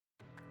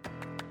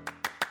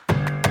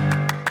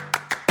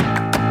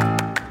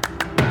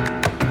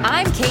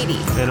I'm Katie.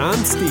 And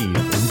I'm Steve,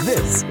 and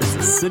this is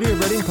the City of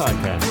Reading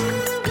Podcast.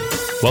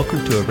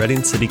 Welcome to a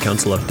Reading City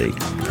Council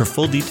update. For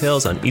full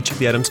details on each of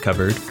the items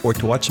covered, or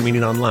to watch the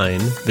meeting online,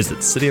 visit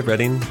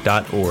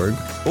cityofreading.org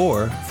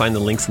or find the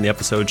links in the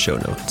episode show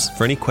notes.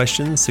 For any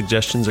questions,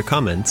 suggestions, or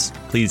comments,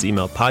 please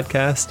email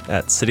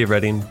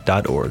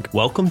podcast@cityofreading.org.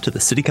 Welcome to the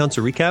City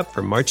Council recap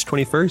for March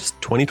 21st,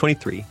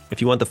 2023.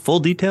 If you want the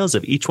full details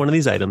of each one of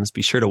these items,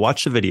 be sure to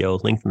watch the video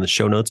linked in the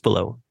show notes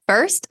below.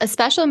 First, a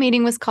special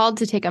meeting was called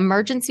to take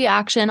emergency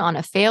action on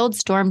a failed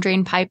storm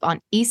drain pipe on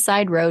East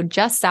Side Road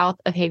just south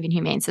of Haven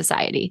Humane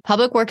Society.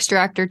 Public Works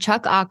Director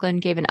Chuck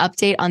Auckland gave an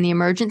update on the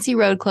emergency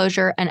road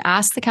closure and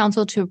asked the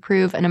council to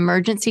approve an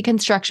emergency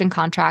construction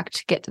contract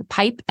to get the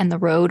pipe and the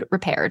road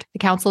repaired. The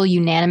council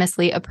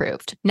unanimously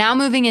approved. Now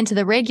moving into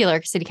the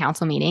regular city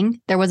council meeting,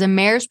 there was a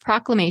mayor's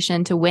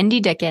proclamation to Wendy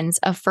Dickens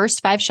of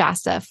First Five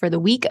Shasta for the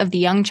Week of the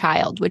Young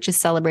Child, which is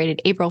celebrated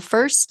April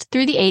 1st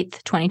through the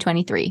 8th,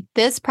 2023.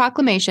 This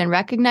proclamation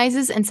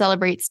recognizes and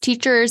celebrates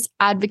teachers,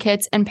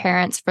 advocates, and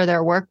parents for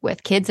their work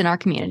with kids in our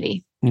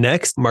community.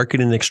 Next,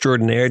 marketing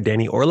extraordinaire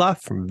Danny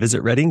Orloff from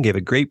Visit Reading gave a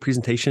great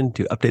presentation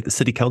to update the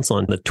City Council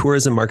on the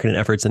tourism marketing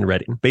efforts in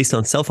Reading. Based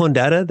on cell phone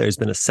data, there's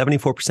been a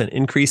 74%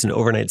 increase in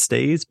overnight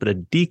stays, but a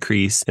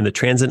decrease in the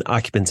Transit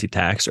Occupancy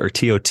Tax, or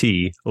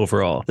TOT,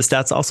 overall. The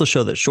stats also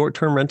show that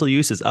short-term rental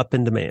use is up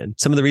in demand.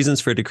 Some of the reasons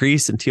for a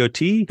decrease in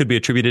TOT could be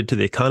attributed to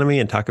the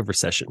economy and talk of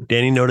recession.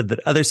 Danny noted that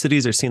other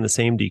cities are seeing the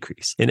same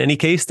decrease. In any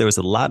case, there was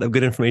a lot of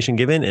good information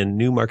given, and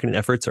new marketing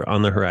efforts are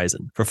on the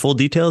horizon. For full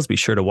details, be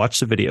sure to watch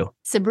the video.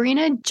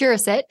 Sabrina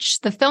Jurisic,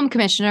 the film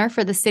commissioner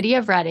for the city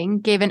of Reading,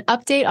 gave an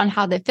update on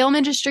how the film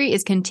industry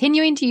is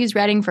continuing to use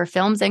Reading for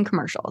films and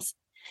commercials.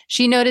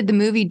 She noted the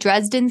movie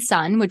Dresden's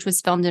Son, which was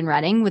filmed in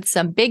Reading with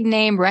some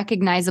big-name,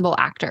 recognizable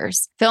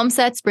actors. Film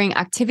sets bring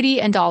activity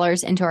and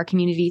dollars into our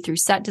community through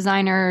set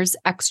designers,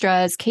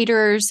 extras,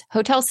 caterers,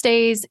 hotel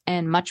stays,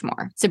 and much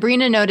more.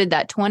 Sabrina noted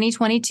that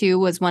 2022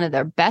 was one of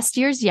their best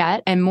years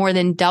yet and more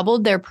than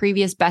doubled their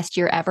previous best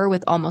year ever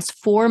with almost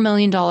 $4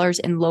 million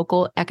in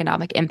local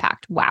economic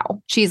impact.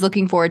 Wow. She's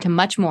looking forward to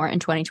much more in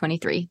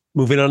 2023.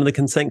 Moving on to the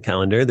consent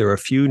calendar, there were a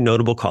few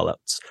notable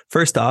callouts.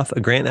 First off,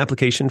 a grant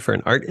application for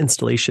an art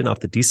installation off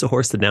the Diesel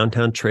Horse to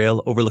Downtown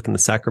Trail overlooking the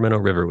Sacramento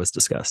River was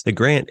discussed. The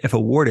grant, if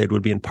awarded,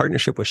 would be in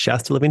partnership with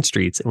Shasta Living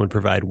Streets and would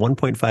provide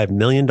 $1.5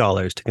 million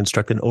to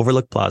construct an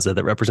overlook plaza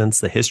that represents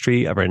the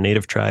history of our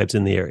native tribes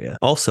in the area.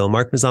 Also,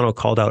 Mark Mazzano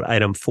called out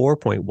item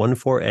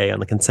 4.14A on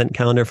the consent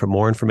calendar for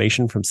more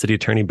information from City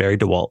Attorney Barry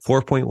DeWalt.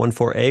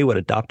 4.14A would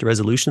adopt a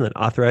resolution that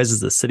authorizes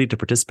the city to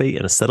participate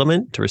in a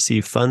settlement to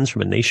receive funds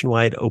from a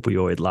nationwide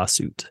opioid lawsuit.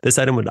 This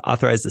item would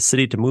authorize the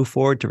city to move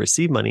forward to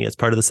receive money as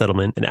part of the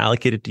settlement and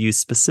allocate it to use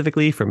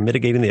specifically for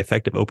mitigating the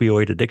effect of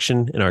opioid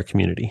addiction in our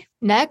community.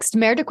 Next,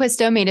 Mayor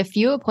DeQuisto made a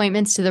few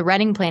appointments to the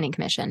Reading Planning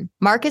Commission.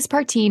 Marcus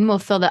Partine will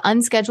fill the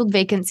unscheduled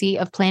vacancy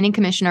of Planning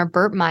Commissioner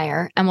Burt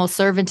Meyer and will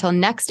serve until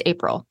next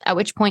April, at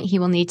which point he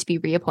will need to be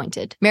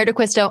reappointed. Mayor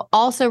DeQuisto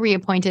also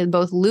reappointed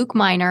both Luke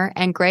Miner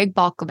and Greg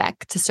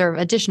Balkovec to serve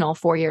additional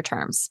 4-year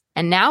terms.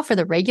 And now for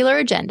the regular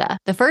agenda.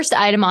 The first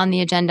item on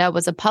the agenda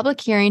was a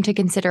public hearing to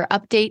consider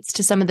updates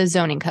to some of the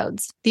zoning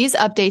codes. These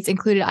updates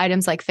included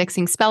items like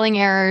fixing spelling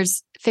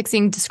errors,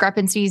 fixing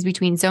discrepancies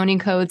between zoning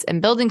codes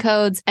and building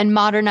codes, and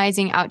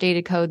modernizing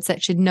outdated codes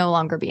that should no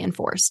longer be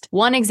enforced.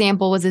 One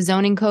example was a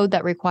zoning code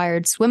that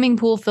required swimming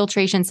pool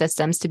filtration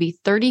systems to be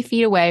 30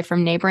 feet away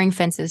from neighboring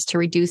fences to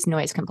reduce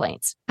noise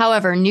complaints.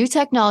 However, new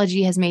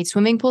technology has made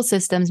swimming pool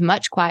systems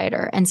much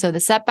quieter, and so the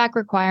setback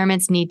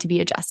requirements need to be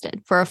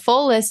adjusted. For a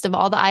full list of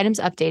all the items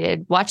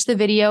updated, watch the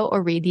video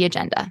or read the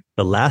agenda.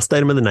 The last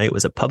item of the night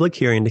was a public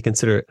hearing to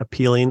consider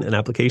appealing an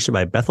application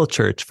by Bethel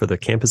Church for the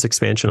campus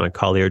expansion on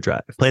Collier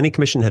Drive. Planning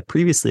Commission had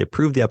previously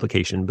approved the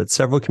application, but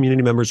several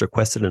community members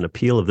requested an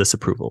appeal of this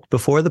approval.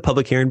 Before the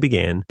public hearing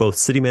began, both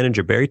City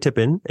Manager Barry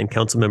Tippin and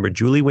Councilmember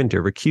Julie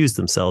Winter recused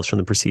themselves from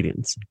the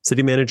proceedings.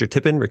 City Manager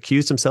Tippin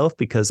recused himself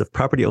because of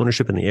property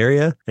ownership in the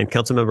area, and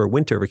Councilmember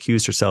Winter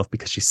recused herself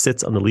because she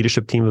sits on the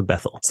leadership team of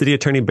Bethel. City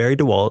Attorney Barry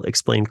DeWalt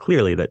explained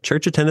clearly that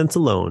church attendance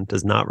alone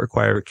does not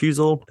require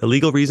recusal. The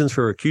legal reasons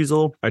for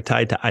recusal are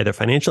tied to either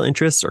financial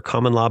interests or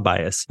common law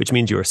bias, which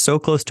means you are so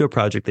close to a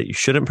project that you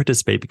shouldn't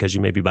participate because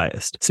you may be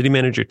biased. City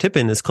Manager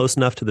Tippin is close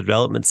enough to the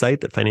development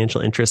site that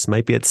financial interests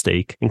might be at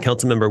stake, and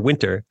Councilmember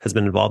Winter has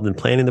been involved in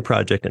planning the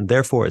project and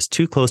therefore is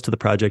too close to the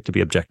project to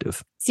be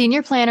objective.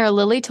 Senior Planner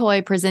Lily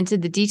Toy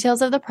presented the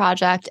details of the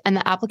project and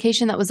the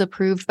application that was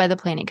approved by the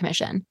Planning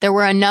Commission. There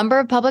were a number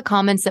of public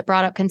comments that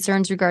brought up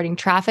concerns regarding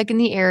traffic in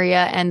the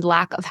area and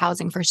lack of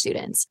housing for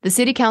students. The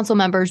City Council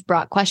members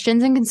brought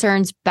questions and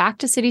concerns back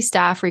to City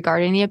staff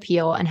regarding the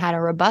appeal and had a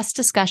robust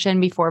discussion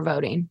before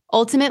voting.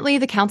 Ultimately,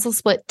 the Council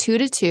split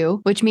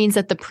 2-2, which means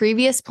that the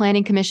previous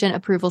Planning Commission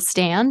approval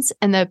stands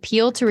and the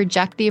appeal to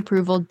reject the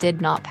approval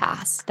did not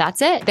pass.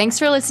 That's it. Thanks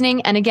for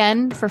listening. And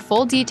again, for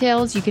full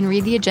details, you can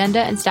read the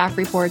agenda and staff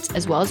reports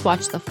as well as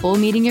watch the full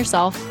meeting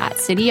yourself at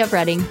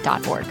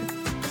cityofreading.org.